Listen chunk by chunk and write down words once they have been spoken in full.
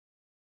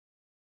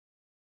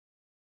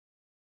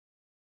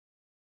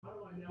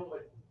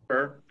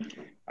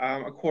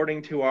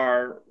According to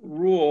our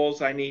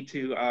rules, I need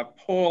to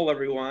poll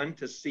everyone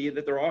to see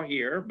that they're all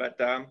here, but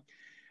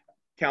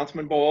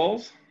Councilman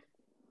Bowles?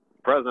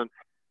 Present.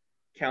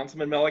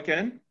 Councilman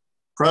Milliken?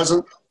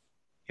 Present.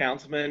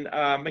 Councilman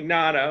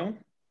Magnato?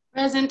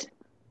 Present.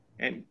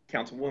 And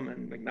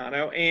Councilwoman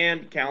Magnato,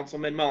 and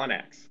Councilman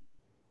Mullinax?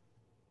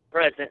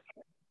 Present.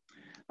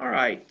 All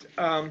right.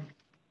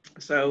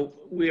 So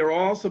we are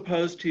all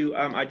supposed to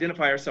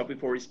identify ourselves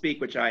before we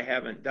speak, which I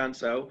haven't done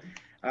so.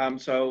 I'm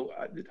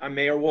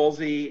Mayor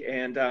Woolsey,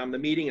 and the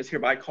meeting is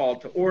hereby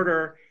called to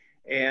order.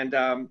 And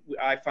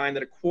I find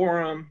that a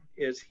quorum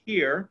is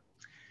here.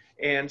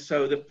 And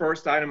so the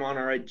first item on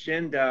our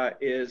agenda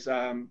is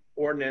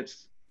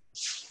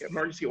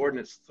Emergency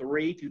Ordinance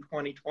 3 to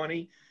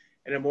 2020,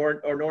 and an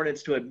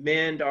ordinance to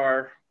amend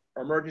our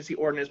emergency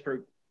ordinance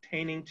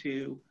pertaining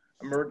to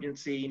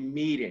emergency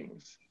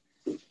meetings.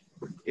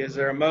 Is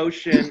there a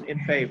motion in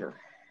favor?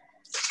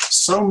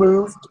 So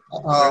moved.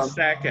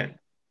 Second.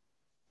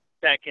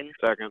 Second.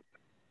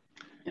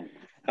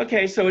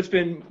 Okay, so it's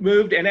been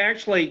moved, and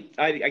actually,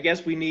 I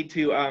guess we need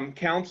to,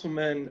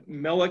 Councilman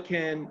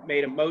Milliken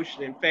made a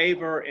motion in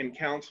favor, and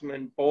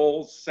Councilman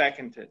Bowles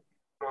seconded.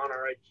 On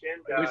our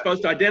agenda, we're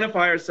supposed to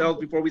identify ourselves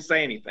before we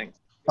say anything.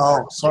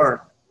 Oh, sorry.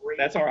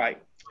 That's all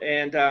right.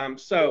 And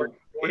so,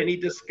 any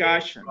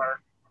discussion?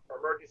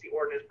 Emergency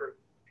ordinance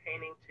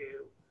pertaining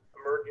to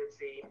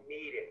emergency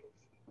meetings.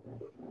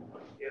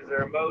 Is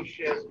there a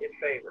motion in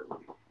favor?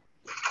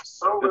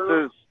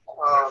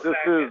 This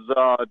is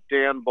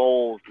Dan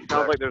Bowles.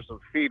 Sounds like there's some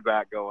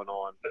feedback going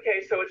on.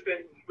 Okay, so it's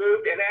been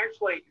moved, and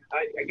actually,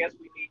 I guess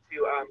we need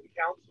to,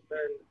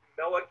 Councilman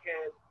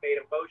Milliken made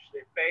a motion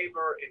in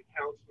favor, and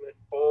Councilman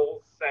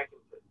Bowles seconded.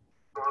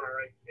 On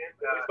our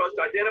agenda, we're supposed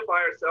to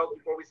identify ourselves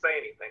before we say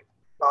anything.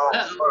 Oh,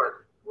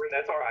 sorry.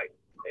 That's all right.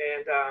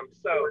 And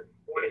so,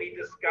 any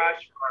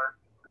discussion on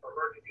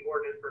emergency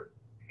ordinance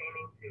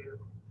pertaining to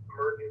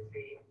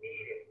emergency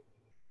meetings?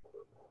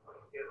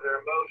 Is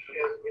there a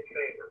motion in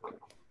favor?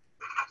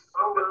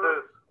 This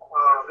is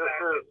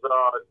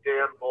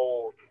Dan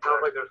Bowles.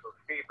 Sounds like there's some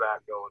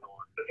feedback going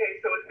on.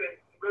 Okay, so it's been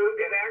moved,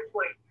 and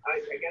actually,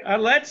 I guess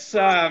let's.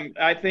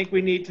 I think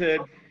we need to. Made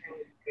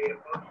a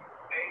motion in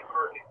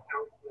favor, and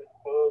Councilman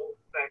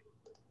Bowles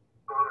seconded.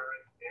 On our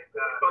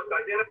agenda, supposed to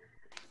identify.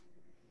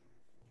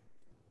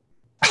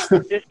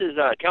 This is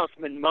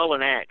Councilman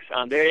Mullinax.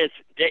 There is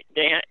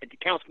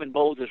Councilman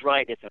Bowles is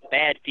right. It's a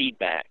bad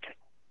feedback.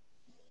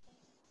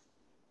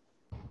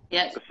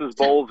 Yes. This is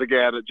Bowles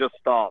again. It just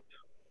stopped.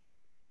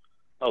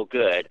 Oh,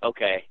 good.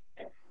 Okay.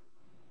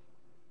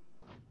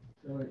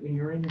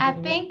 I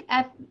think,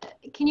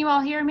 can you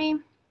all hear me?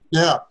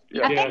 Yeah.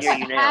 I think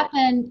what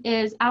happened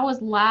is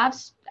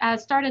I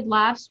started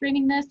live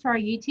streaming this to our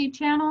YouTube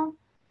channel,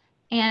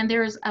 and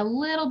there's a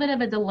little bit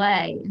of a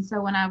delay. And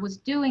so when I was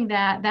doing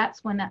that,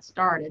 that's when that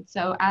started.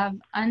 So I've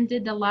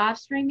undid the live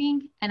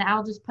streaming, and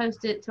I'll just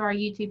post it to our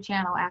YouTube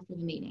channel after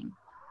the meeting.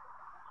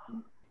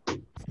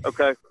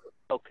 Okay.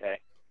 Okay.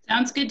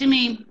 Sounds good to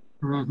me.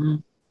 Mm-hmm.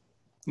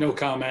 No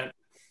comment.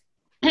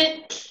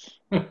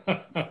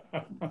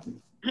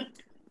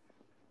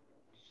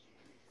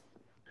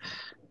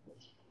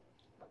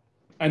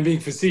 I'm being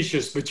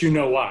facetious, but you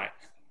know why.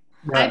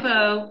 Hi,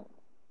 Bo.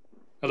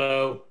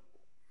 Hello.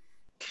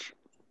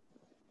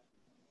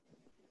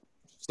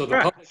 So the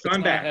public does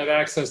not have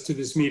access to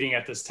this meeting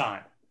at this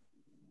time.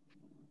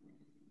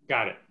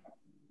 Got it.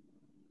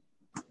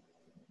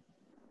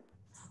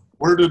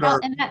 Where did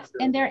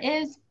there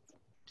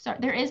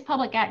is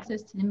public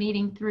access to the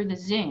meeting through the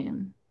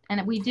Zoom,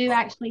 and we do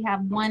actually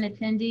have one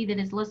attendee that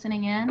is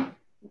listening in.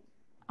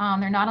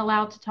 They're not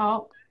allowed to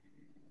talk,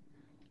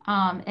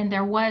 and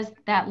there was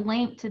that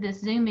link to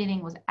this Zoom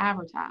meeting was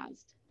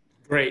advertised.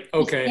 Great.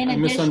 Okay. In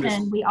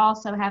addition, we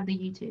also have the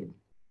YouTube.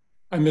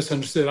 I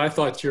misunderstood. I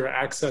thought your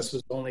access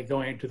was only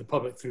going to the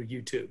public through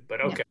YouTube,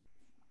 but okay.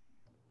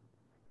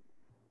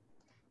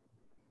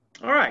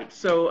 Yeah. All right.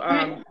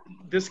 So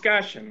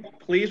discussion.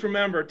 Please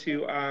remember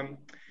to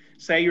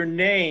say your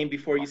name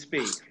before you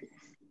speak.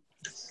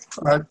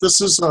 All right. This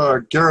is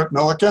Garrett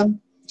Milliken.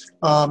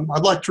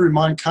 I'd like to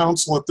remind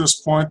council at this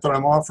point that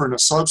I'm offering a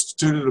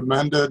substituted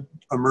amended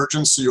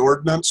emergency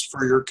ordinance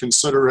for your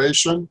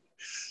consideration.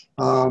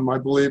 I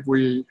believe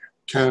we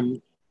can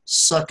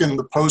second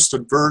the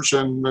posted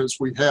version as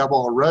we have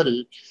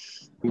already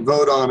and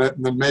vote on it,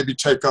 and then maybe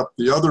take up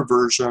the other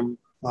version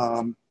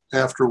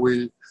after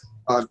we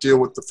deal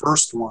with the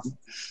first one.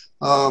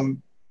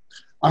 I'm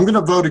going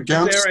to vote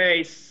against. Is there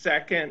a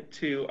second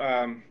to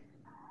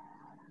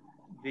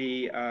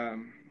the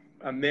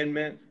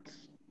amendment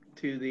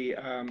to the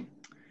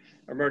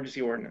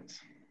emergency ordinance?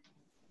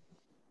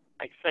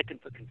 I second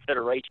for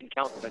consideration,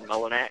 Councilman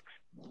Mullinax.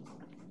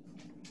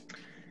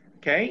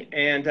 Okay,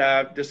 and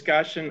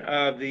discussion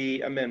of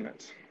the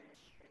amendments.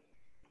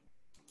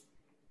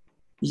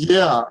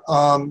 Yeah,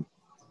 I'm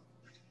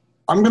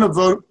going to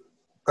vote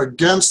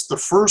against the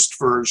first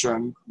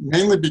version,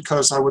 mainly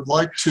because I would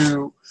like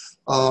to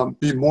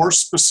be more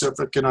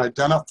specific in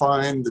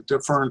identifying the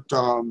different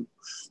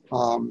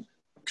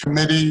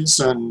committees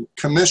and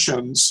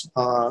commissions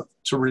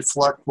to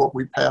reflect what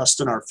we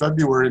passed in our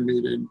February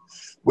meeting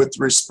with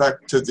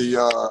respect to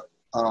the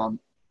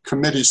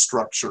committee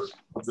structure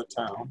of the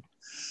town.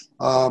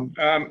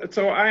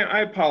 So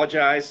I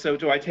apologize. So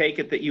do I take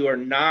it that you are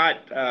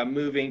not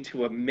moving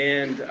to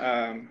amend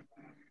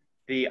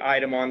the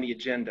item on the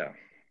agenda?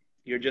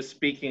 You're just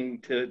speaking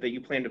to that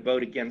you plan to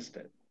vote against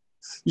it?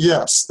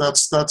 Yes,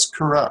 that's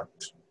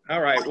correct.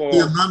 All right. Well,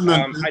 the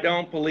amendment, I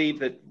don't believe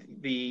that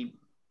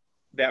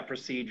that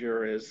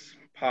procedure is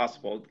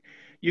possible.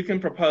 You can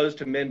propose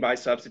to amend by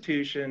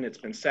substitution. It's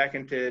been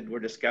seconded. We're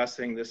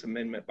discussing this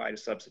amendment by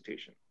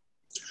substitution.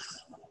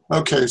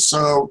 Okay,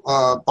 so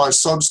by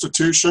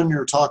substitution,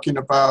 you're talking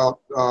about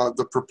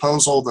the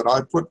proposal that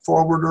I put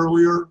forward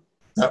earlier?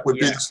 That would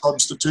be the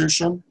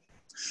substitution?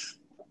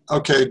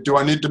 Okay, do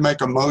I need to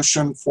make a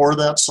motion for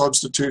that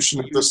substitution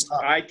at this time?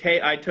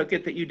 I took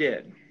it that you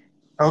did.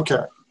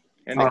 Okay.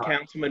 And then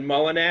Councilman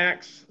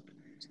Mullinax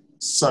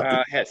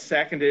has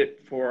seconded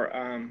for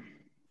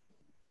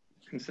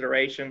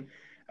consideration.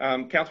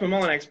 Councilman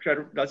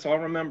Mullinax, let's all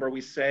remember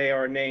we say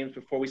our names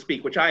before we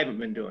speak, which I haven't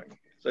been doing.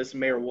 So this is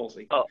Mayor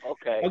Woolsey. Oh,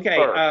 okay. Okay.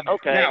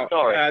 Okay. Now,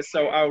 sorry.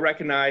 So I'll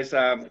recognize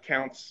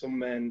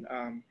Councilman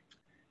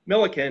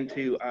Milliken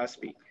to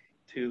speak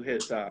to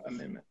his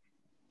amendment.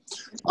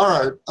 All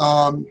right.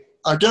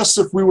 I guess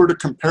if we were to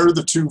compare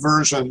the two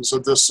versions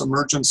of this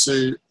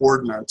emergency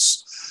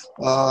ordinance,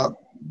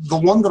 the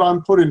one that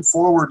I'm putting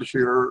forward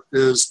here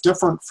is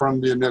different from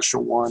the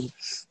initial one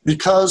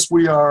because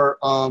we are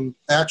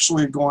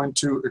actually going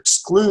to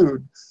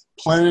exclude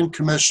Planning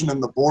Commission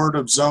and the Board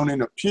of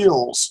Zoning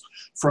Appeals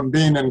from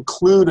being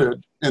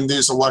included in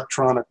these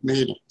electronic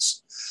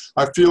meetings.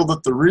 I feel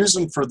that the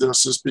reason for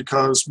this is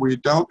because we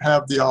don't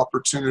have the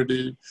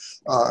opportunity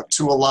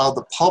to allow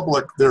the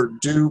public their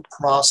due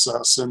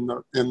process in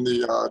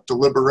the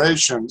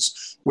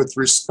deliberations with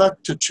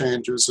respect to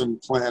changes in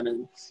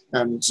planning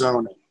and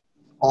zoning.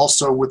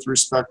 Also with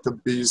respect to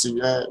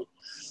BZA.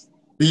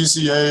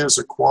 BZA is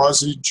a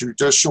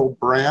quasi-judicial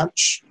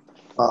branch.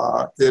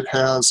 It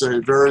has a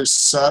very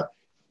set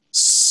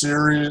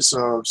series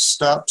of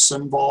steps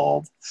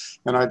involved,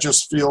 and I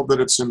just feel that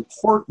it's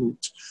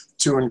important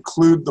to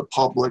include the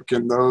public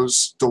in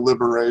those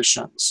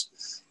deliberations.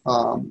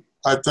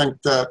 I think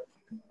that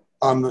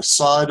on the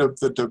side of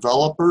the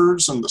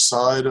developers and the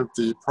side of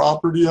the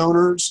property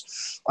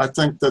owners, I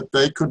think that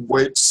they could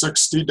wait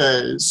 60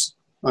 days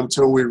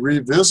until we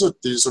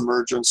revisit these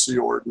emergency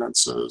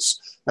ordinances,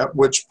 at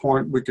which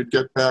point we could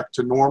get back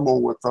to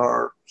normal with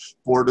our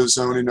Board of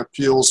Zoning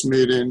Appeals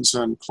meetings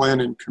and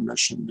Planning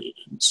Commission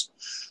meetings.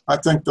 I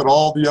think that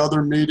all the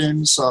other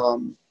meetings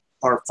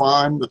are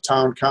fine. The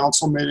town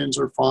council meetings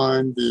are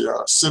fine.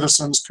 The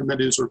citizens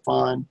committees are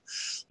fine.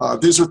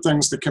 These are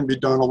things that can be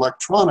done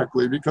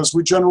electronically because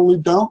we generally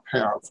don't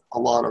have a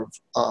lot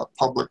of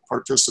public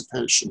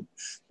participation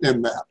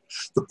in that.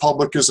 The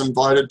public is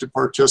invited to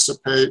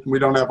participate, and we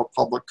don't have a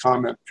public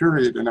comment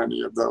period in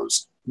any of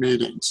those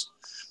meetings.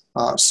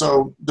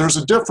 So there's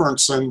a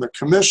difference in the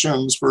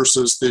commissions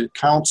versus the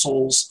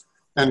councils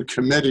and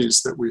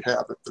committees that we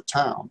have at the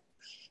town.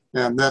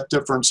 And that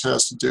difference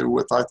has to do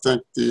with, I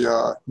think,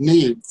 the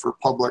need for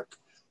public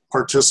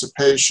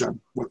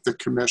participation with the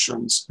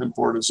commissions and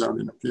Board of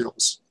Zoning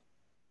Appeals.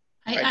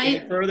 Any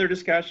further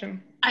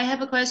discussion? I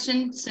have a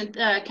question,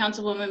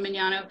 Councilwoman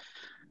Mignano.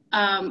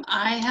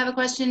 I have a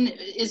question.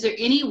 Is there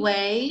any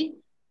way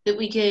that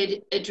we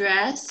could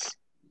address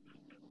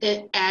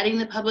adding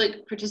the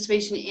public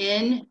participation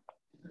in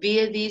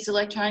via these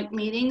electronic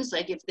meetings?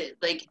 Like,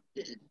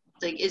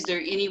 is there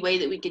any way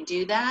that we could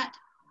do that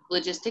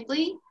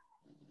logistically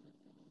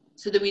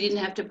so that we didn't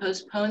have to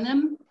postpone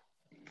them?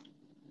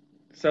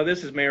 So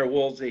this is Mayor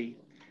Woolsey.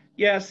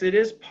 Yes, it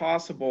is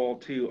possible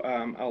to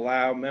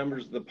allow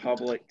members of the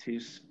public to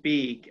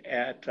speak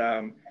at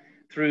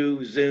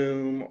through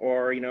Zoom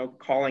or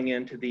calling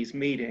into these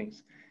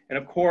meetings. And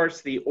of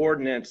course, the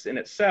ordinance in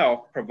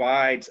itself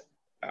provides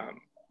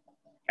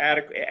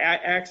adequate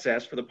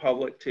access for the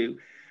public to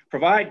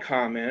provide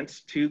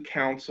comments to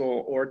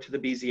council or to the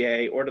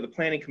BZA or to the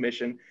Planning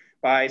Commission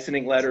by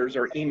sending letters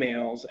or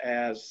emails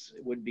as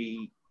would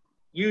be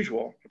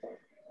usual.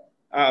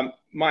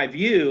 My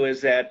view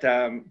is that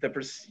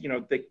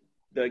the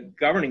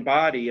governing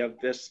body of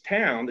this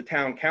town, the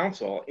town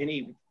council,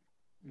 any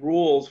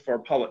rules for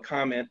public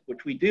comment,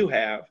 which we do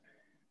have,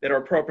 that are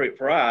appropriate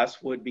for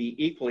us would be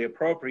equally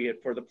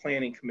appropriate for the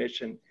Planning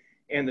Commission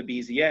and the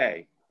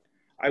BZA.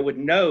 I would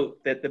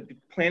note that the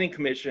Planning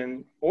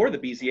Commission or the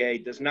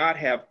BZA does not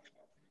have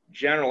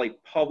generally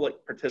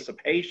public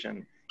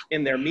participation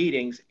in their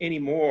meetings any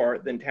more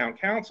than town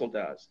council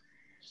does.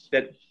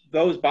 That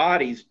those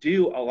bodies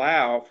do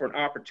allow for an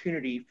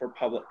opportunity for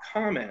public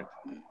comment,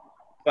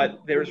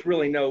 but there's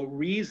really no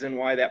reason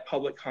why that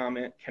public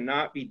comment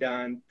cannot be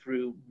done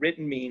through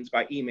written means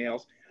by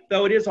emails,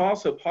 though it is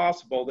also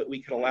possible that we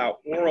could allow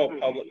oral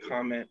public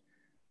comment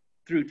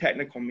through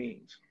technical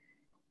means.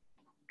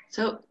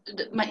 So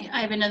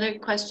I have another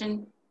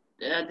question.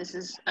 This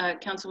is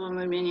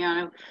Councilwoman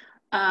Mignano.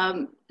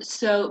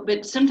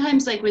 But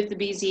sometimes like with the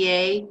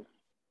BZA,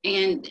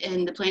 and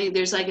the planning,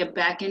 there's like a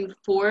back and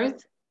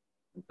forth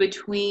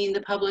between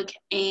the public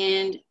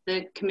and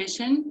the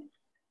commission.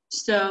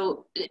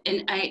 So,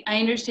 and I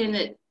understand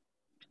that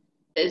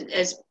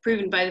as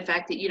proven by the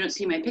fact that you don't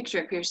see my picture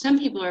up here, some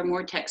people are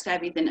more tech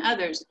savvy than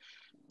others.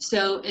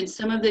 So, and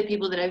some of the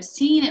people that I've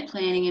seen at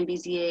planning and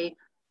BZA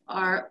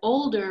are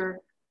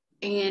older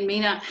and may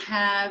not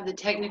have the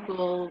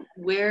technical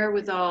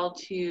wherewithal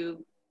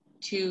to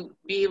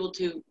be able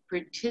to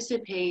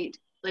participate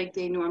like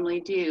they normally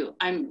do.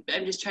 I'm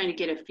just trying to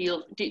get a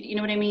feel. Do you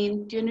know what I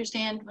mean? Do you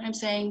understand what I'm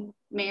saying,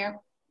 Mayor?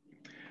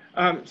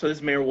 So this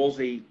is Mayor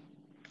Woolsey.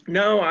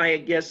 No, I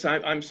guess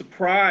I'm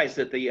surprised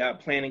that the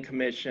Planning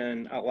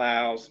Commission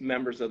allows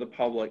members of the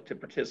public to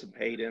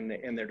participate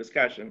in their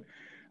discussion.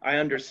 I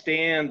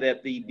understand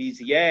that the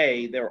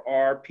BZA, there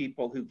are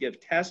people who give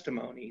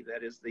testimony,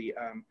 that is the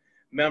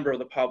member of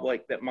the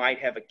public that might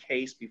have a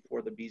case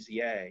before the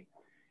BZA.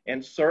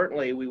 And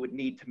certainly we would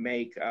need to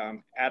make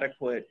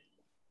adequate,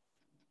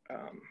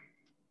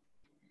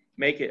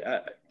 make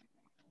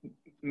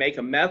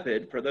a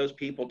method for those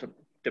people to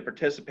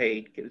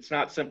participate. It's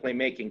not simply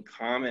making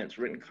comments,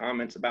 written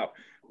comments about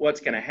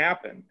what's going to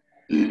happen,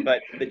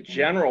 but the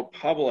general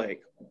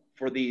public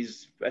for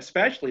these,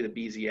 especially the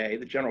BZA,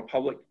 the general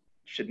public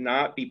should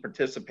not be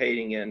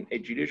participating in a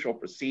judicial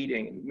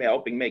proceeding and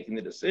helping making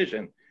the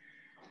decision.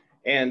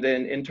 And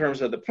then in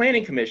terms of the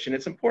Planning Commission,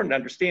 it's important to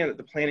understand that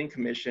the Planning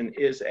Commission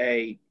is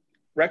a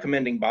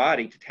recommending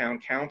body to town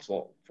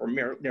council for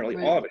nearly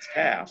all of its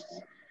tasks.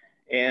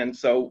 And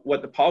so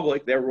what the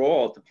public, their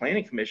role at the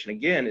Planning Commission,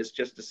 again, is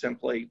just to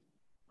simply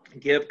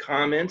give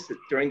comments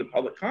during the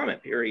public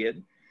comment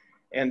period.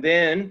 And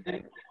then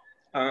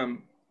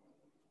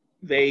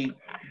the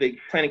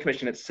Planning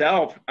Commission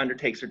itself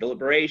undertakes their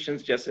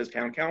deliberations just as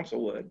town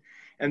council would.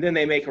 And then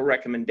they make a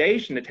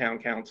recommendation to town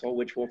council,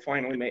 which will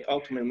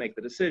ultimately make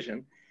the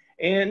decision.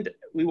 And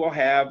we will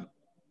have,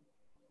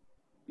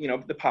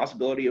 the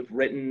possibility of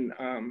written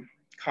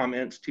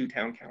comments to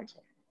town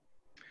council.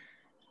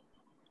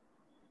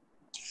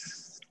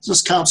 This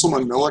is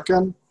Councilman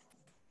Milliken.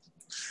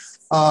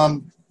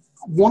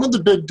 One of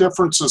the big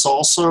differences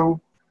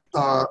also,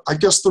 I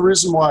guess the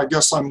reason why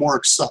I'm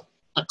more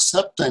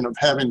accepting of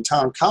having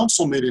town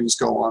council meetings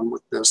go on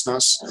with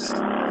business,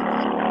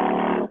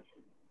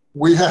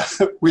 we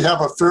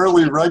have a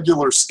fairly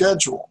regular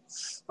schedule.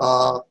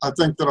 I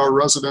think that our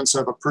residents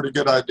have a pretty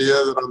good idea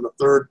that on the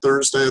third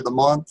Thursday of the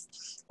month,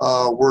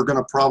 we're going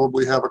to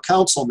probably have a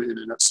council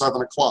meeting at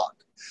 7 o'clock.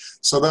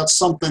 So that's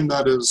something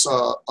that is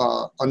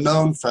a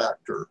known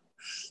factor.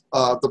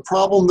 The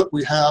problem that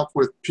we have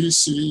with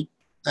PC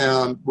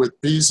and with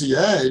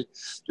BZA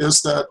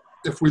is that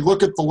if we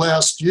look at the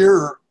last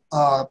year,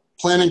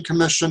 Planning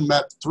Commission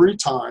met 3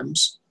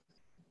 times,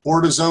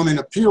 Board of Zoning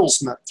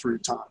Appeals met 3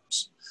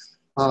 times.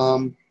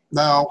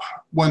 Now,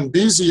 when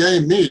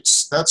BZA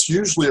meets, that's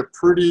usually a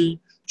pretty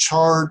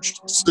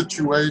charged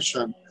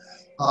situation.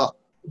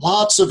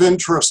 Lots of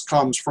interest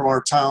comes from our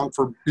town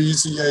for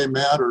BZA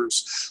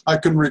matters. I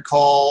can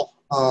recall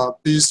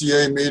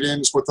BZA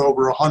meetings with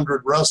over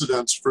 100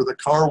 residents for the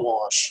car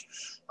wash,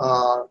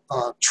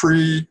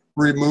 tree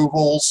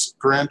removals,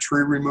 grand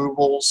tree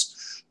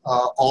removals,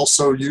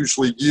 also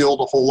usually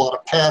yield a whole lot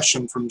of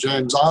passion from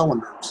James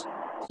Islanders.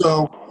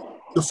 So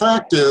the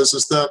fact is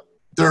that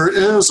there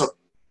is a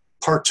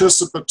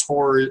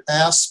participatory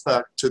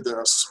aspect to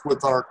this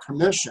with our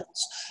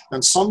commissions.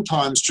 And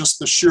sometimes just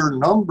the sheer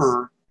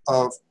number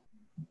of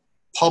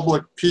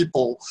public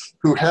people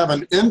who have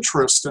an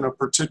interest in a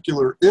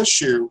particular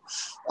issue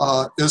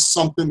is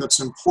something that's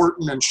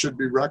important and should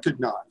be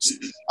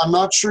recognized. I'm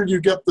not sure you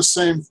get the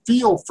same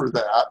feel for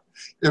that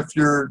if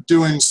you're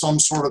doing some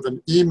sort of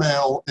an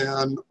email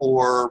in,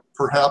 or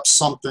perhaps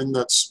something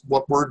that's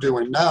what we're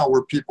doing now,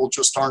 where people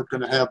just aren't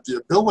going to have the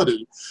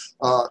ability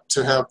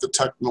to have the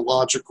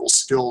technological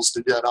skills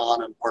to get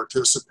on and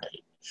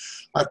participate.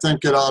 I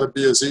think it ought to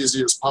be as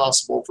easy as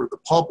possible for the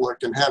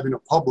public, and having a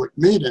public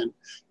meeting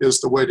is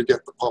the way to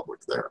get the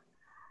public there.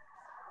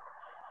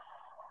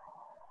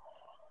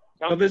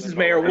 So this is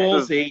Mayor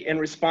Woolsey. In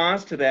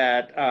response to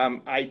that,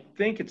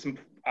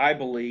 I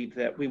believe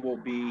that we will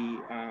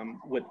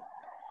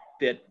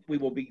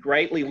be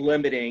greatly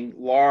limiting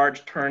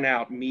large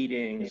turnout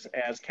meetings,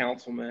 as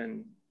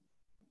Councilman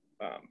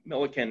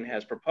Milliken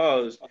has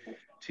proposed,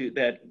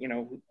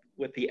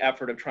 with the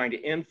effort of trying to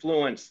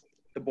influence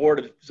the Board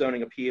of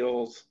Zoning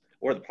Appeals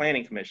or the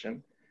Planning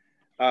Commission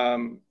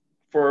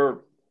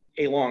for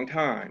a long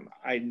time.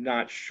 I'm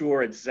not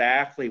sure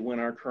exactly when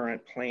our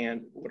current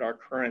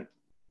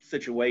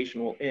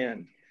situation will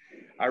end.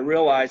 I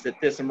realize that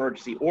this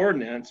emergency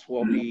ordinance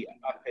will be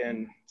up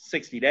in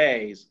 60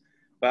 days,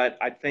 but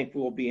I think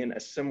we'll be in a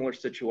similar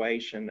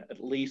situation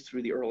at least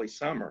through the early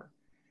summer.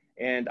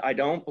 And I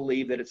don't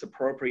believe that it's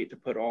appropriate to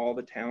put all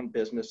the town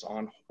business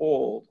on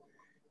hold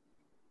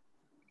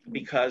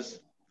because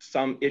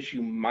some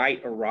issue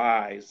might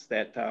arise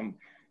that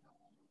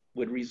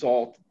would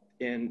result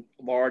in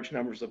large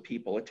numbers of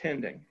people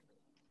attending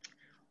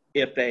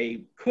if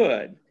they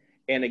could.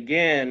 And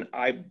again,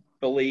 I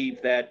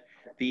believe that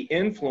the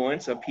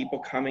influence of people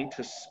coming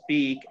to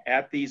speak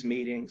at these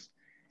meetings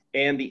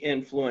and the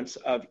influence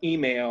of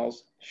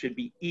emails should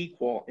be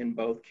equal in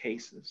both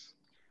cases.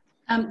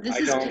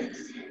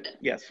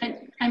 Yes.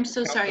 I'm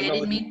so sorry.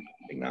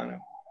 Mignano.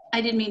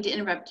 I didn't mean to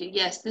interrupt you.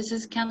 Yes, this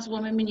is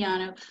Councilwoman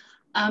Mignano.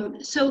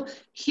 So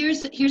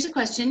here's a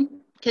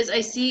question, because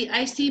I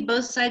see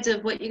both sides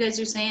of what you guys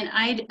are saying.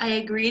 I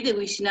agree that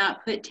we should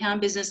not put town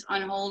business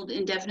on hold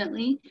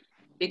indefinitely,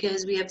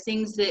 because we have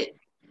things that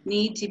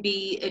need to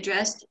be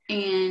addressed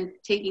and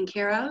taken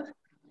care of.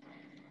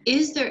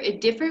 Is there a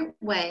different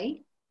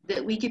way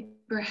that we could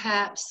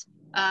perhaps,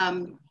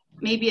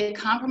 maybe a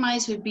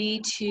compromise would be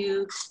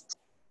to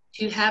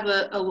have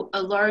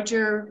a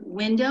larger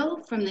window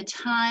from the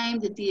time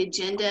that the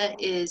agenda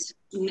is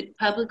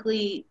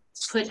publicly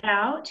put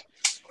out,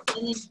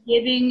 and then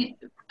giving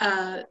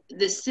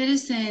the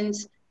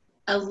citizens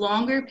a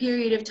longer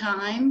period of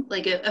time,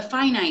 like a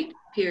finite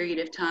period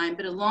of time,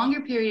 but a longer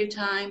period of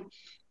time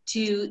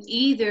to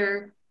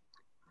either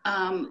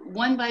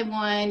one by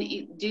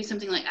one do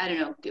something like, I don't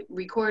know,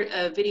 record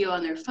a video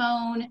on their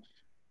phone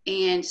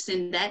and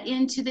send that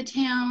into the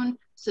town,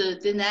 so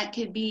then that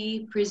could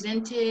be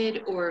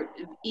presented, or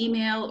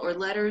email or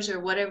letters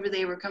or whatever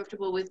they were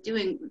comfortable with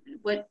doing.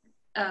 What,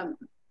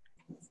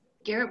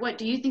 Garrett, what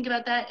do you think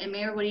about that? And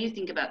Mayor, what do you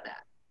think about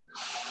that?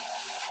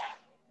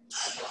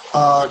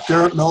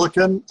 Garrett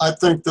Milliken, I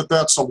think that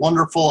that's a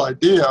wonderful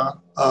idea,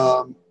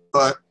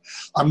 but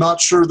I'm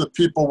not sure that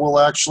people will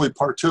actually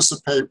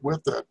participate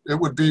with it. It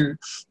would be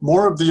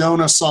more of the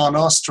onus on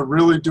us to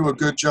really do a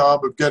good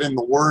job of getting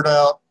the word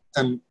out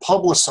and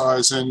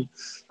publicizing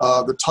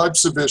the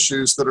types of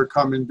issues that are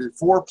coming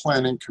before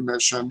Planning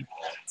Commission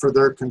for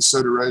their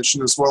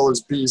consideration, as well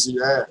as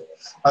BZA.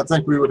 I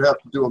think we would have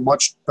to do a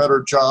much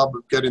better job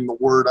of getting the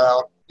word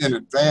out in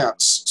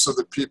advance so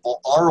that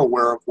people are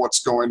aware of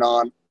what's going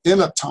on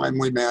in a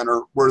timely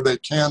manner where they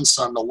can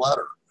send a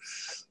letter.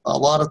 A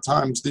lot of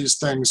times these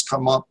things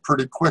come up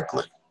pretty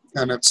quickly,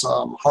 and it's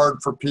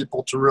hard for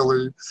people to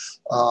really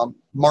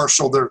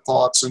marshal their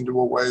thoughts into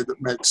a way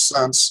that makes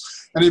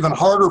sense, and even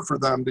harder for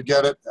them to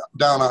get it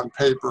down on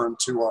paper and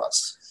to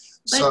us.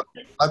 So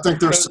I think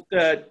there's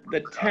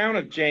the town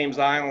of James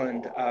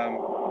Island.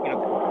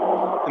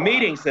 The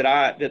meetings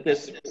that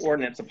this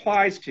ordinance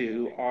applies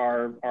to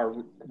are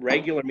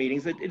regular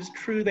meetings. It is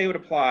true they would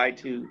apply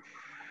to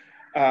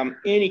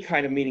any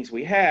kind of meetings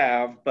we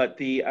have, but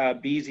the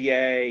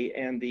BZA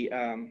and the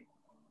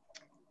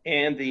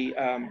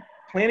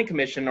Planning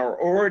Commission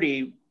are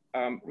already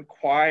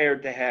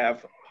required to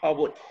have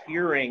public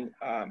hearing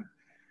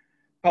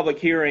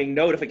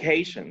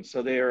notifications.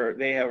 So they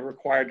are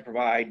required to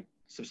provide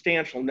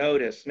substantial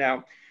notice.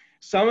 Now,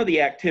 some of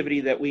the activity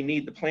that we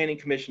need the Planning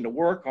Commission to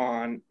work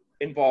on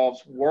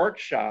involves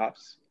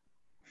workshops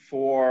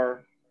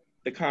for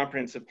the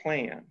comprehensive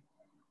plan.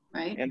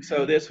 Right. And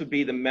so this would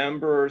be the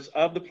members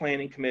of the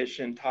Planning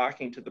Commission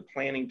talking to the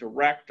planning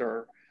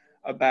director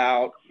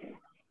about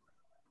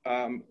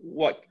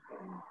what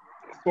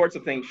sorts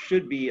of things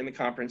should be in the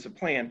comprehensive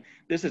plan.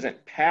 This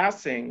isn't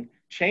passing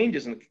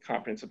changes in the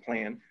comprehensive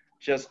plan,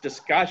 just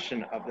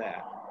discussion of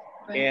that.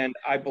 Right. And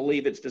I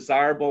believe it's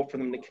desirable for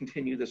them to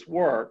continue this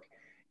work.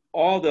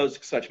 All those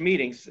such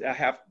meetings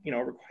have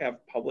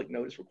public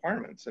notice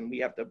requirements, and we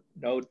have to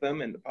note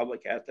them, and the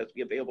public has to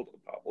be available to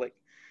the public.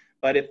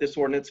 But if this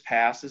ordinance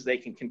passes, they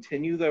can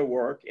continue their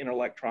work in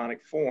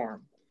electronic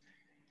form.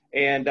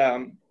 And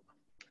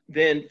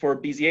then for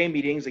BZA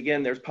meetings,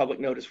 again, there's public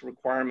notice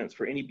requirements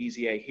for any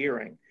BZA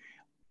hearing.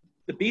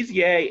 The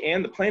BZA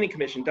and the Planning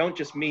Commission don't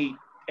just meet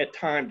at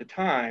time to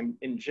time.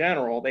 In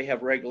general, they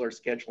have regular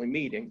scheduling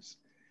meetings.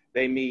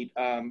 They meet,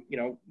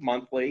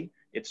 monthly.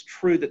 It's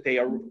true that they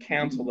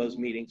cancel those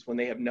meetings when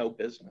they have no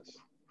business.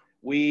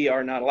 We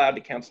are not allowed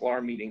to cancel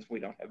our meetings when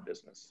we don't have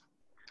business.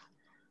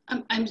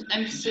 I'm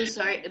so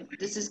sorry.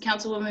 This is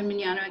Councilwoman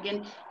Mignano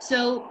again.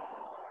 So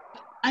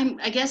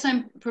I guess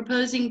I'm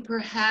proposing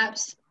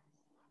perhaps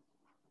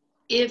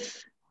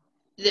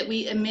that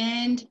we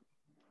amend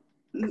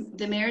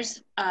the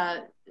mayor's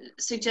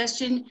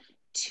suggestion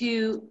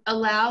to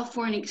allow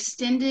for an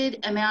extended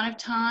amount of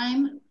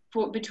time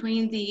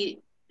between the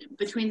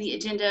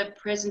agenda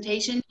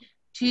presentation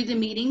to the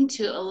meeting,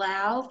 to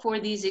allow for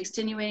these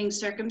extenuating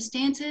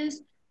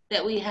circumstances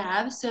that we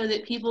have, so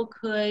that people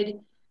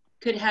could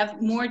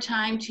have more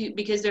time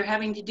because they're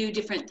having to do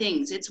different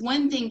things. It's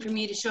one thing for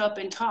me to show up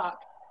and talk.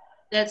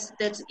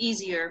 That's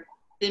easier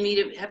than me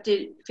to have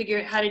to figure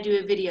out how to do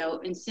a video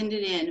and send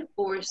it in,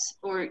 or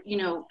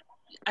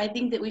I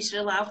think that we should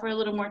allow for a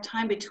little more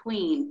time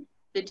between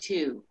the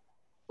two.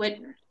 What,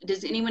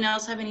 does anyone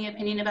else have any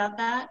opinion about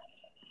that?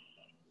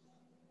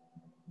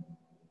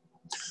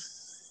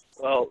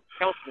 Well,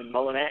 Councilman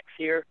Mullinax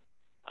here.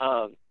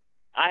 I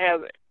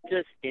have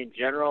just in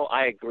general,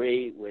 I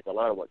agree with a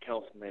lot of what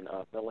Councilman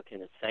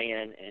Milliken is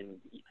saying, and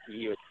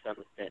you to some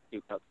extent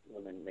too,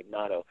 Councilwoman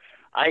Mignano.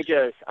 I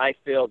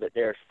feel that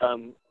there's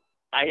some.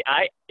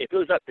 If it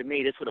was up to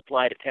me, this would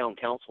apply to town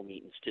council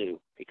meetings too,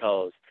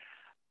 because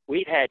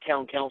we've had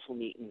town council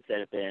meetings that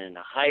have been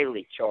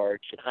highly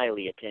charged and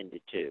highly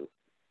attended to,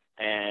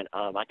 and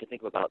I can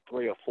think of about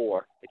 3 or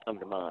 4 that come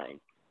to mind.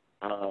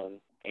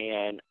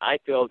 And I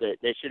feel that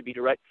there should be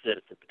direct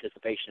citizen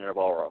participation in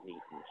all our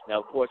meetings. Now,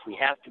 of course, we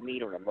have to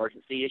meet on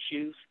emergency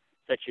issues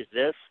such as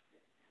this.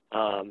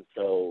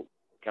 So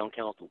town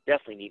council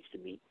definitely needs to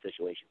meet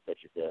situations such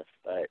as this.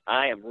 But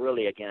I am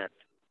really against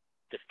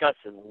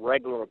discussing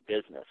regular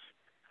business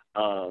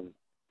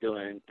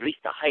during at least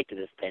the height of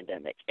this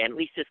pandemic, and at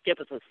least just give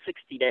us a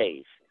 60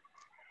 days.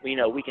 We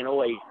can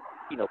always,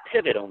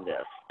 pivot on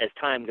this as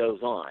time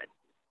goes on.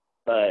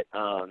 But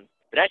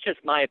that's just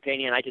my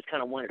opinion. I just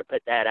kind of wanted to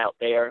put that out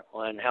there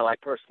on how I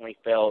personally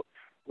felt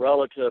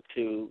relative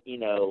to,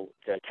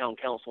 the town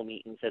council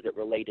meetings as it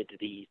related to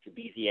the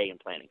BZA and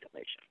Planning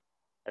Commission.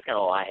 That's kind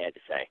of all I had to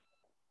say.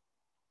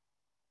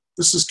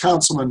 This is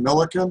Councilman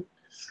Milliken.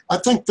 I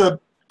think that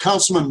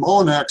Councilman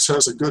Mullinex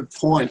has a good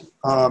point,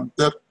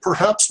 that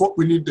perhaps what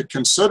we need to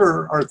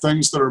consider are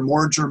things that are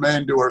more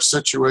germane to our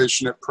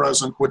situation at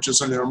present, which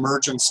is an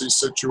emergency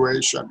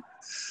situation.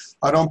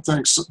 I don't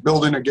think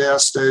building a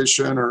gas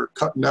station or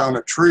cutting down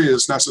a tree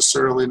is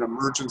necessarily an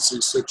emergency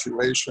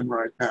situation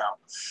right now,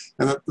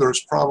 and that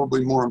there's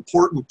probably more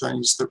important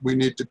things that we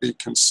need to be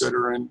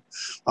considering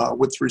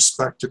with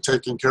respect to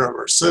taking care of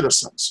our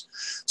citizens.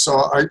 So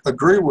I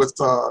agree with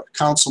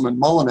Councilman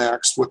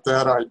Mullinex with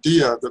that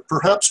idea that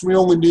perhaps we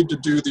only need to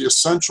do the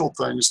essential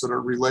things that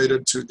are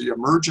related to the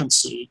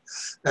emergency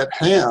at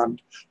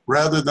hand,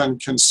 rather than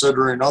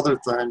considering other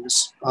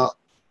things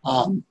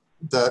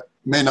that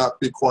may not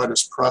be quite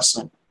as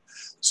pressing.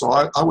 So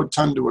I would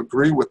tend to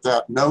agree with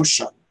that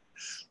notion.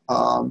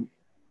 So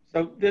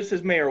this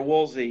is Mayor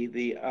Woolsey.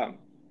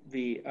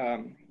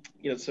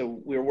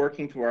 So we're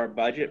working through our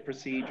budget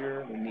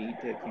procedure. We need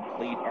to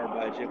complete our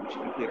budget. We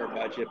should complete our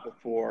budget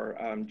before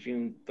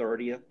June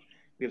 30th.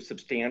 We have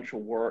substantial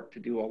work to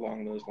do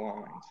along those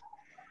lines.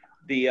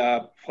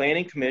 The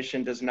Planning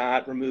Commission does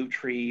not remove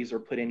trees or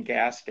put in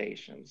gas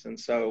stations. And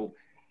so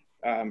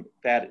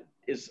that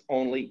is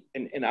only,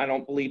 and I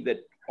don't believe that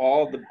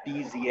all the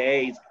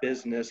BZA's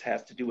business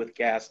has to do with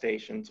gas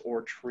stations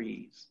or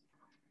trees.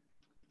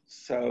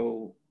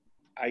 So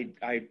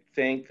I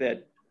think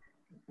that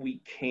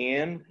we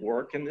can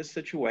work in this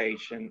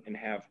situation and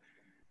have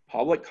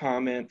public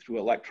comment through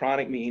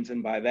electronic means.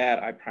 And by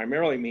that, I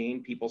primarily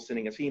mean people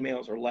sending us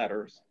emails or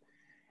letters.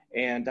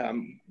 And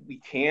we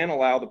can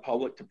allow the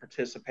public to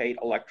participate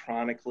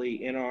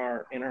electronically in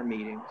our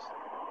meetings,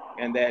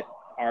 and that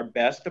our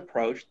best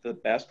approach, the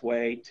best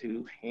way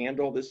to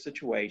handle this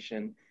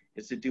situation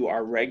is to do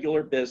our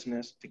regular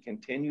business, to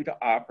continue to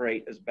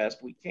operate as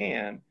best we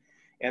can,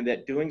 and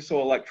that doing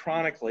so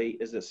electronically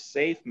is a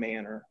safe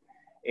manner,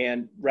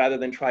 and rather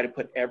than try to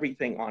put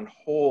everything on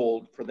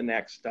hold for the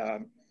next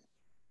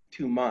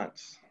 2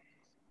 months.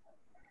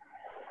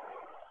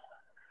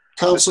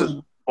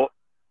 Councilman,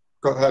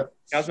 go ahead.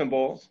 Councilman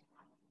Bowles.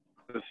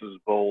 This is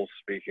Bowles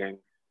speaking.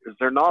 Is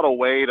there not a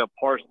way to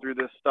parse through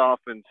this stuff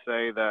and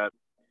say that,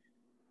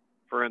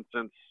 for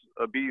instance,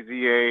 a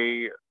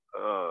BZA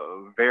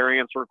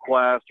variance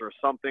request or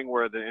something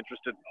where the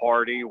interested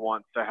party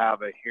wants to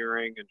have a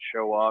hearing and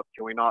show up,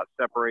 can we not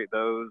separate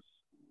those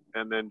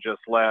and then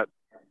just let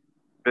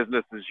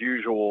business as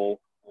usual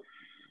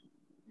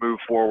move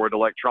forward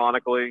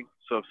electronically?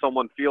 So if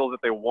someone feels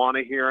that they want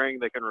a hearing,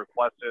 they can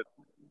request it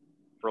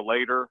for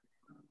later,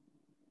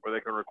 or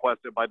they can request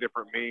it by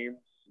different means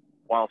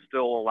while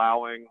still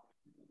allowing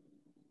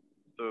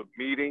the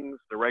meetings,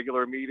 the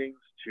regular meetings,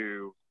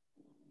 to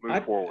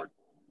move forward.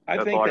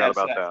 I think that's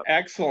an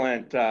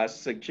excellent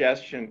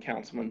suggestion,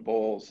 Councilman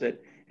Bowles.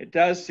 It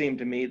does seem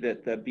to me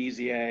that the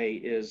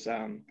BZA is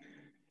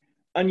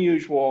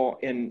unusual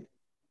in,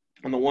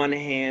 on the one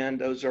hand,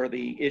 those are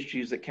the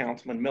issues that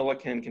Councilman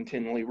Milliken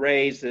continually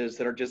raises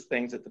that are just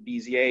things that the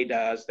BZA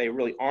does. They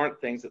really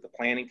aren't things that the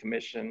Planning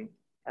Commission,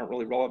 aren't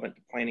really relevant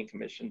to Planning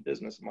Commission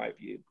business, in my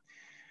view.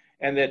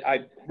 And that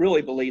I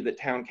really believe that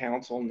town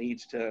council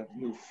needs to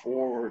move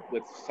forward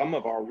with some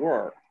of our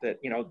work,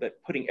 that,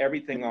 that putting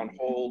everything on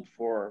hold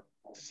for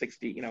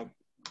 60,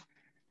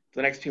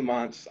 the next 2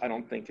 months, I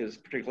don't think is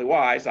particularly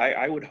wise.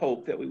 I would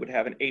hope that we would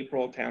have an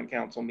April town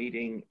council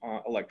meeting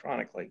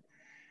electronically.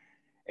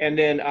 And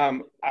then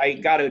I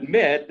got to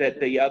admit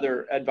that the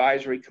other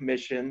advisory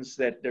commissions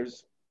that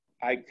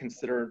I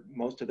consider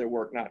most of their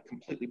work not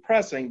completely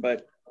pressing,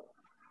 but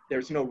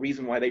there's no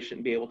reason why they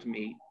shouldn't be able to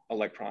meet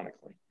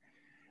electronically.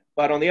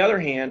 But on the other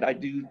hand, I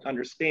do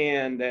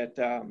understand that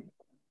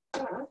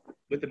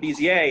with the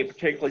BZA,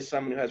 particularly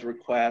someone who has a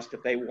request,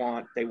 if they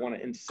want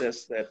to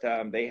insist that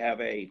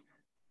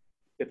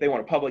if they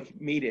want a public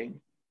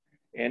meeting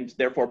and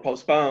therefore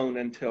postpone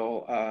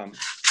until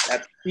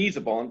that's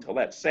feasible, until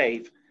that's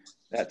safe,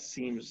 that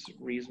seems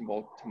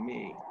reasonable to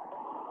me.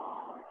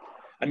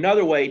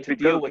 Another way to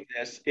deal with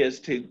this is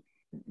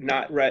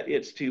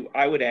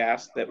I would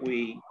ask that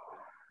we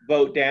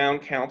vote down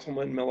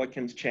Councilman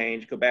Milliken's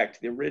change, go back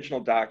to the original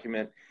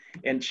document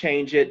and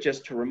change it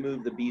just to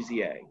remove the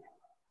BZA.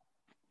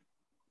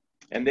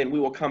 And then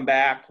we will come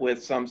back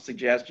with some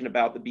suggestion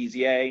about the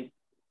BZA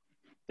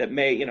that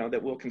may,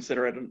 that we'll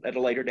consider at a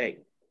later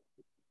date.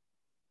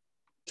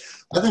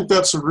 I think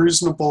that's a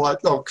reasonable,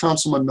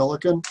 Councilman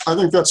Milliken, I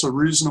think that's a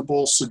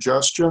reasonable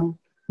suggestion,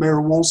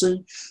 Mayor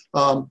Woolsey.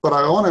 But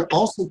I want to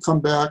also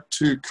come back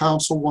to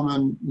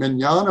Councilwoman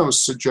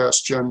Mignano's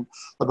suggestion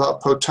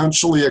about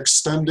potentially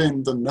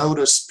extending the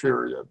notice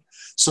period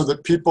so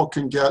that people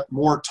can get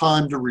more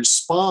time to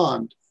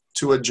respond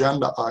to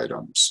agenda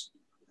items.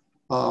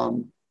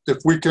 If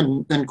we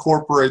can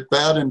incorporate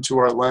that into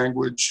our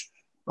language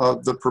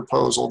of the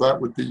proposal, that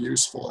would be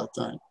useful, I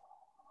think.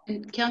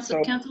 And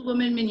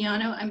Councilwoman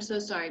Mignano, I'm so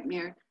sorry,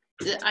 Mayor.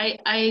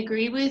 I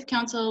agree with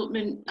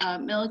Councilman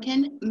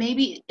Milliken.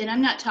 Maybe, and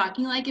I'm not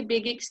talking like a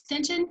big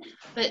extension,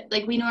 but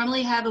like we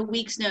normally have a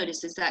week's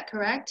notice. Is that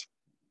correct?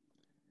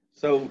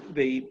 So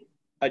the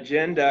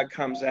agenda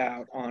comes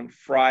out on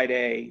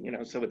Friday,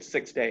 so it's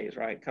 6 days,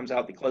 right? Comes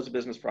out the close of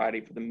business Friday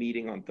for the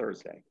meeting on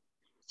Thursday.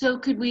 So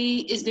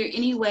is there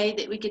any way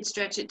that we could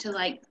stretch it to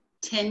like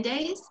 10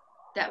 days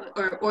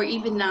or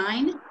even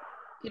 9?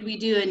 Could we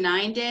do a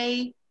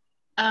 9-day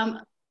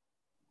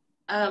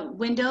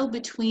window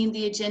between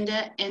the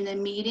agenda and the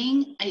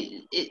meeting?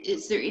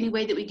 Is there any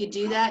way that we could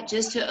do that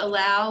just to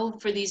allow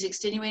for these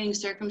extenuating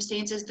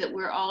circumstances that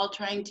we're all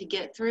trying to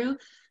get through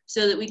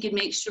so that we could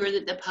make sure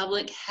that the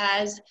public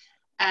has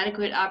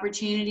adequate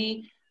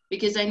opportunity?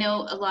 Because I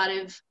know a lot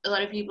of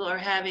people are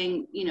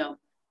having,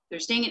 they're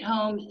staying at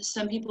home.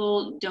 Some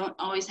people don't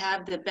always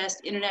have the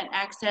best internet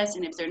access,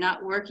 and if they're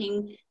not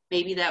working,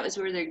 maybe that was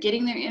where they're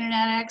getting their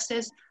internet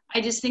access. I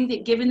just think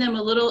that giving them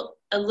a little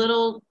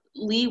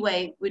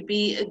leeway would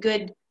be a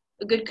good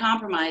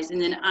compromise.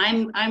 And then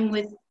I'm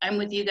with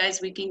you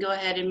guys. We can go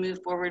ahead and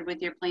move forward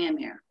with your plan,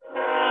 Mayor.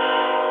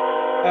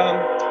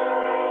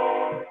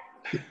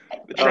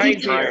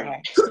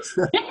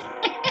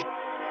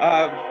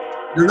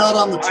 You're not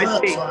on the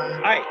track.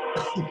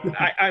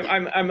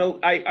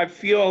 I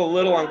feel a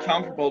little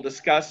uncomfortable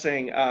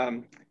discussing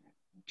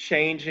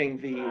changing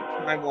the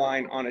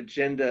timeline on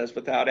agendas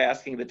without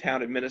asking the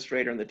town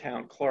administrator and the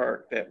town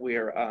clerk that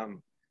we're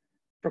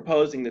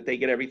proposing that they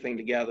get everything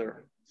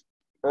together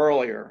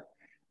earlier.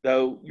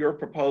 Though your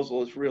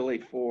proposal is really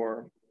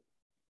for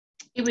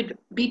it would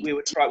be we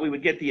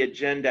would get the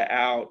agenda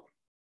out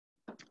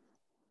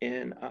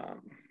in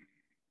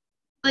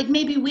like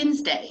maybe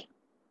Wednesday.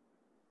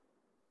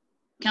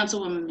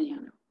 Councilwoman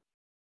Mignano.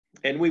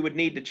 And we would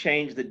need to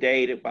change the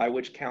date by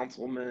which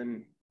council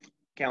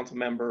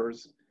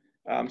members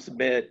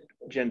submit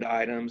agenda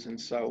items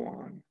and so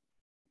on.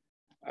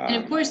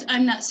 And of course,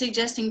 I'm not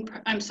suggesting,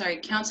 I'm sorry,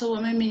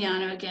 Councilwoman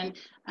Mignano again,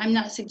 I'm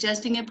not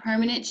suggesting a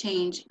permanent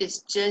change.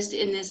 It's just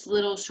in this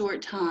little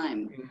short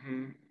time.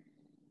 Mm-hmm.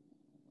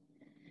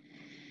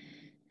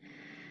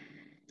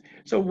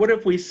 So what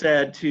if we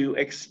said to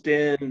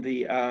extend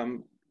the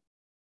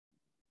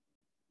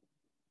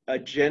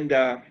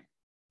agenda,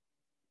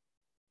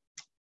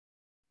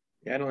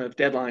 I don't know if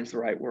deadline's the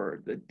right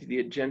word, the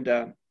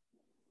agenda,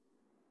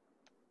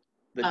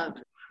 the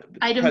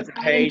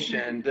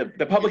presentation,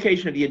 the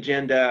publication of the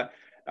agenda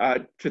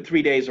to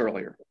 3 days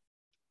earlier.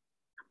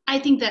 I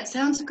think that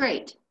sounds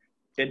great.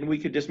 And we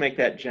could just make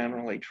that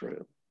generally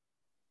true.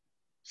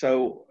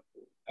 So,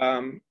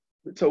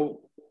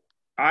 so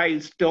I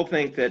still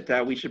think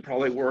that we should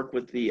probably work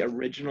with the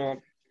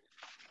original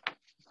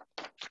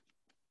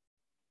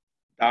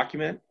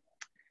document,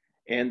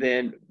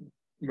 and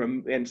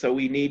so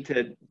we need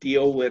to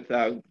deal with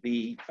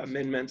the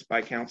amendments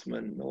by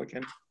Councilman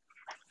Milliken.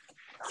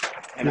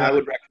 And I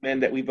would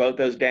recommend that we vote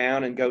those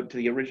down and go to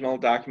the original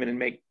document and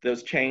make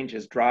those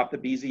changes, drop the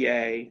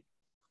BZA,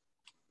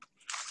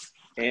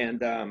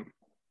 and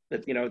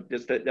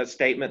just that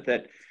statement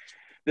that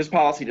this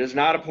policy does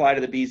not apply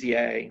to the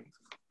BZA,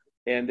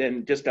 and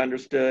then just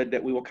understood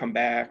that we will come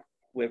back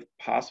with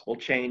possible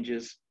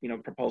changes,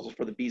 proposals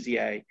for the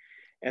BZA.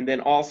 And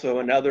then also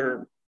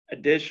another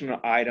additional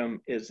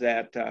item is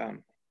that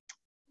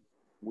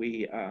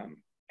we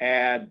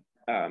add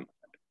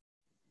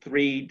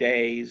 3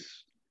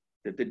 days,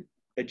 that the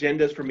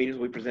agendas for meetings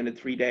will be presented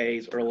 3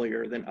 days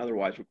earlier than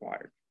otherwise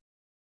required.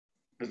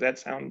 Does that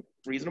sound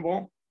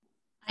reasonable?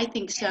 I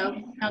think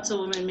so.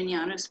 Councilwoman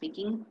Mignano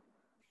speaking.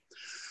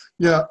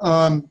 Yeah,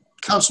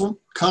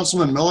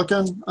 Councilman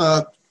Milliken,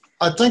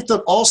 I think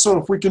that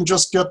also if we can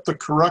just get the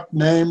correct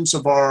names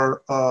of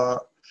our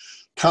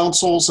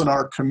councils and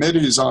our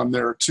committees on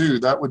there too,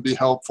 that would be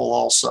helpful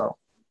also.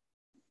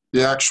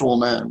 The actual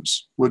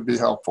names would be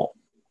helpful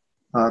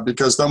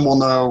because then we'll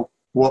know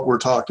what we're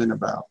talking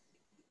about.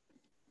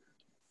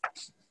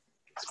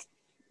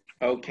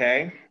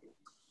 Okay.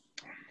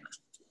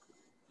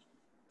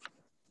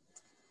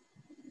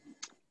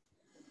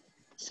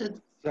 So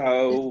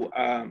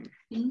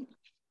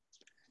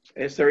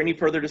is there any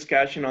further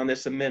discussion on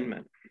this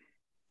amendment?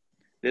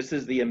 This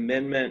is the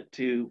amendment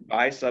to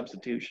by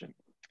substitution.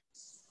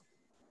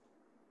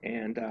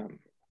 And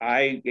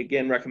I,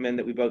 again, recommend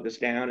that we vote this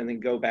down and then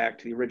go back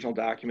to the original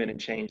document and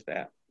change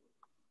that.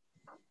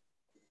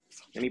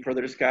 Any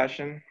further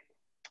discussion?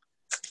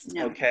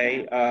 No.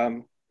 Okay.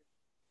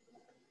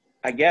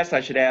 I guess I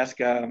should ask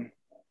the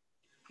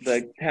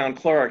town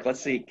clerk.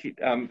 Let's see.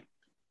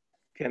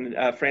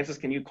 Francis,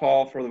 can you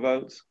call for the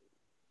votes?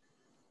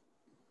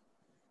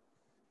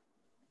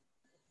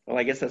 Well,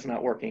 I guess that's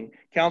not working.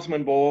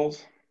 Councilman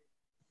Bowles?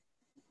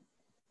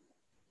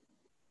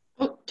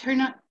 Oh,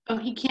 turn on. Oh,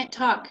 he can't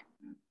talk.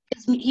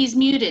 He's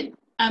muted.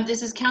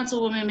 This is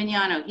Councilwoman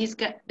Mignano.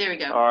 There we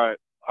go. All right,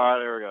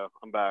 there we go.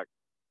 I'm back.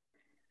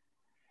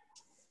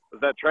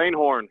 Is that train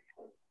horn?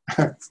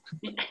 All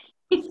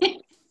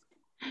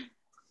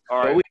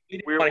right. Well, we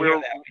didn't want to hear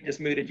that. We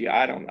just muted you.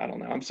 I don't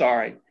know. I'm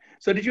sorry.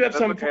 So did you have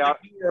some? Okay.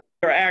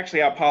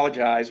 Actually, I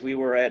apologize. We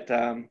were at.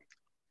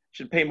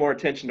 Should pay more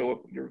attention to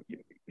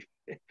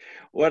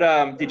what.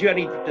 Did you have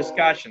any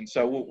discussion?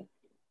 So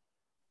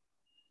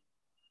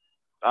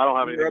I don't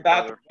have any. We're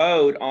about to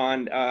vote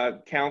on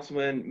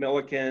Councilman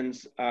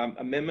Milliken's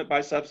amendment by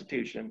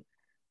substitution.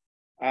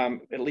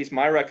 At least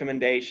my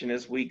recommendation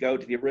is we go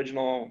to the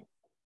original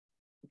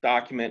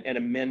document and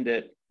amend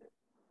it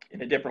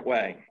in a different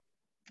way.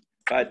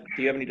 But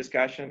do you have any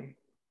discussion?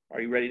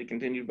 Are you ready to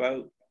continue to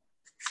vote?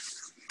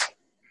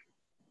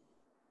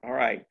 All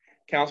right.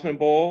 Councilman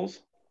Bowles,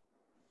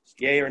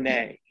 yay or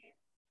nay?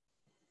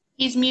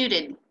 He's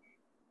muted.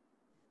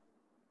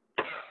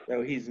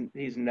 So he's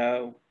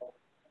no.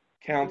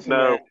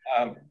 Councilman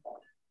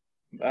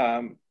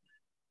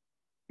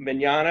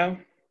Mignano?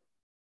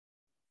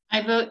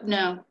 I vote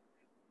no.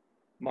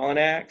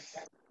 Mullinax?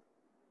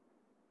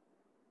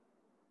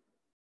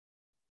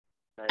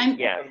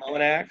 Yes.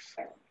 Mullinax?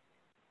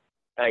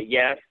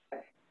 Yes.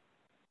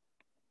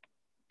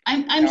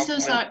 I'm so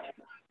sorry.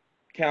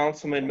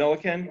 Councilman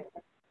Milliken?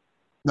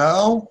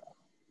 No?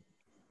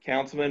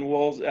 Councilman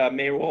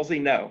Mayor Woolsey?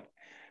 No.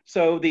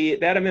 So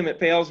that amendment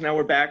fails. Now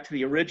we're back to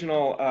the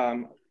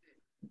original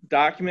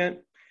document.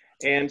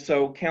 And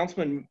so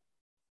Councilwoman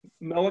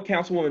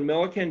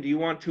Milliken, do you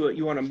want to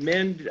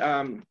amend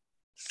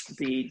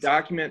the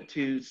document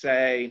to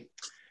say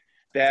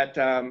that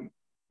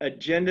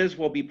agendas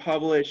will be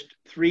published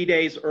 3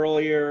 days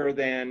earlier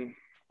than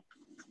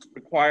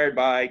required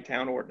by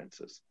town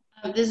ordinances?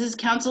 This is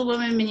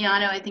Councilwoman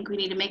Mignano. I think we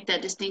need to make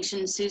that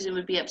distinction. Susan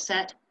would be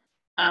upset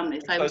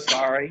if I was. So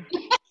sorry,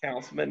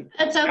 Councilman.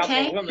 That's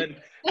okay. Councilwoman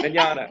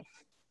Mignano.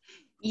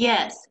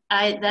 Yes,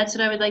 that's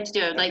what I would like to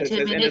do. I would like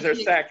to amend it. Is there a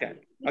second?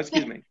 Oh,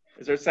 excuse me.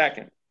 Is there a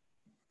second?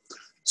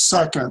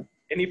 Second.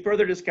 Any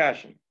further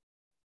discussion?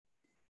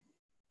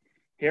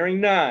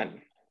 Hearing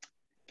none.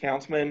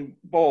 Councilman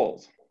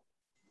Bowles.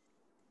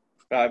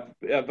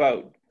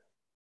 Vote.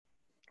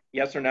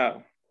 Yes or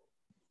no?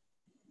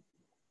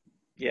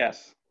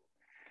 Yes.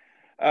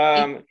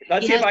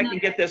 Let's see if I can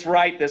get this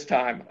right this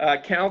time.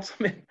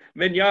 Councilman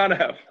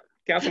Mignano.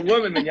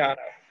 Councilwoman Mignano.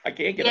 I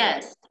can't get it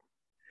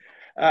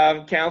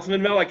right.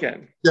 Councilman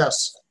Milliken.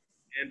 Yes.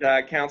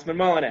 And Councilman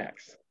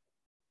Mullinax.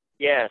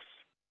 Yes.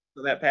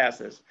 So that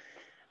passes.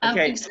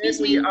 Okay. Excuse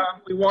me.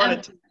 We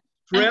wanted to.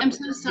 I'm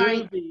so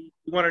sorry. We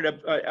wanted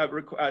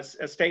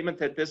a statement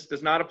that this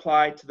does not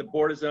apply to the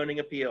Board of Zoning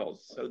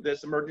Appeals. So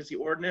this emergency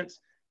ordinance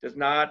does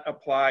not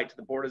apply to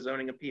the Board of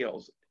Zoning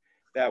Appeals.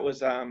 That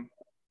was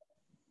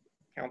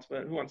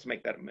Councilman. Who wants to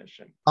make that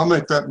motion? I'll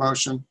make that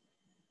motion.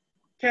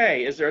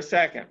 Okay. Is there a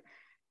second?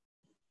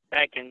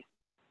 Second.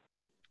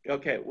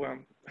 Okay. Well,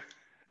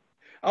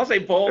 I'll say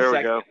Bowles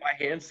second by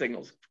hand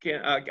signals.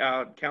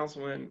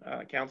 Councilman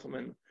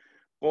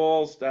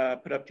Bowles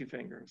put up 2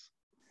 fingers.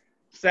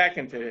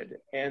 Seconded.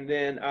 And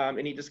then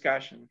any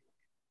discussion?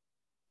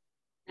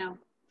 No.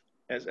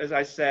 As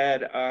I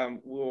said,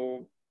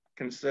 we'll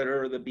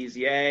consider the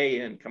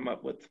BZA and come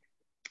up with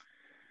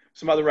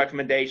some other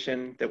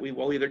recommendation that we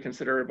will either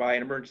consider by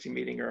an emergency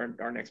meeting or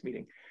our next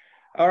meeting.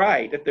 All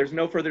right. If there's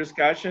no further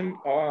discussion,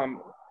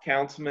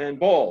 Councilman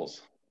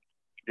Bowles.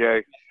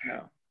 Yay.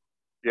 No.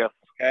 Yes.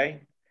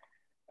 Okay.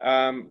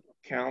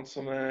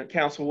 Councilwoman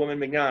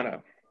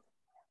Mignano.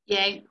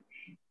 Yay.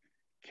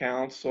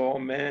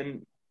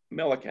 Councilman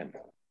Milliken.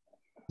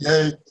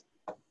 Yay.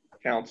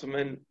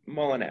 Councilman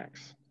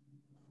Mullinax.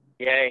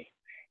 Yay.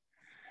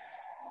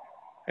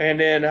 And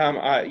then,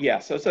 yeah,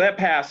 so that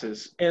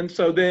passes. And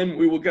so then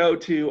we will go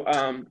to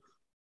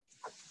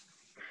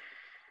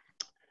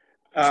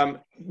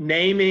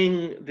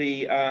naming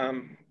the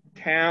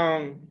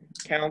town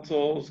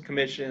councils,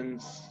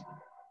 commissions,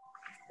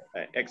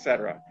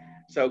 etc.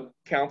 So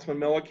Councilman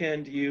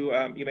Milliken, do you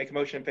make a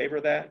motion in favor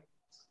of that?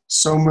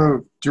 So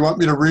moved. Do you want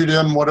me to read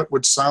in what it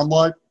would sound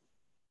like?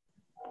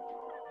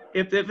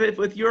 If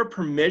with your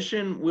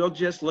permission, we'll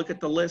just look at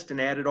the list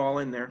and add it all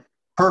in there.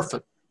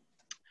 Perfect.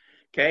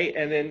 Okay,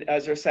 and then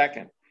is there a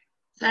second?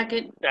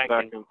 Second.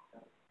 Second.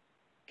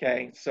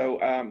 Okay, so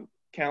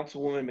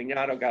Councilwoman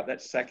Mignano got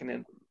that second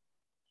in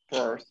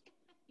first.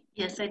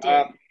 Yes, I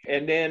did.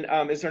 And then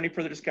is there any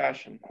further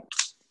discussion?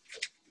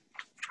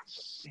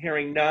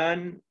 Hearing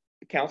none.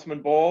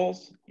 Councilman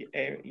Bowles?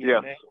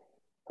 Yes.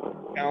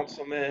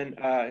 Councilwoman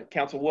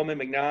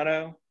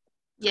Mignano?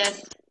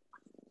 Yes.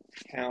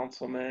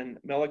 Councilman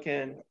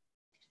Milliken?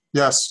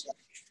 Yes.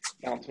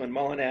 Councilman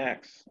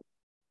Mullinax?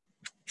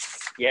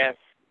 Yes.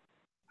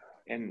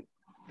 And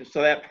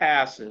so that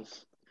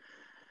passes.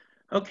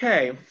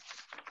 Okay.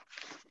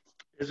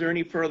 Is there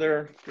any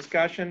further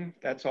discussion?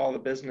 That's all the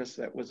business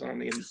that was on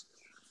the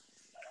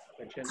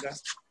agenda.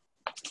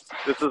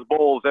 This is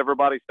Bowles.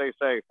 Everybody stay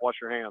safe. Wash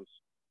your hands.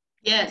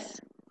 Yes,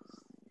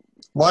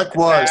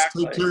 Likewise,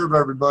 Exactly. take care of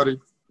everybody.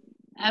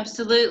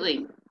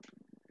 absolutely.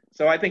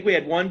 So I think we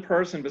had one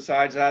person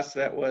besides us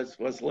that was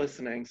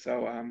listening.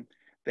 So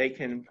they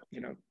can,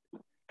 you know,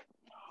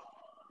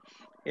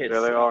 it's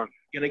There they are.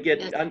 gonna get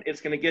Yes.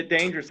 it's gonna get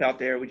dangerous out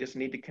there. We just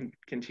need to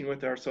continue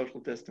with our social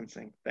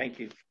distancing. Thank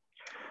you.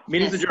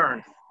 Meeting's Yes.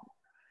 adjourned.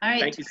 All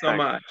right. Thank you so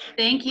much.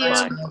 Thank you.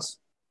 Thanks,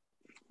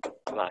 guys.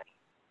 Bye.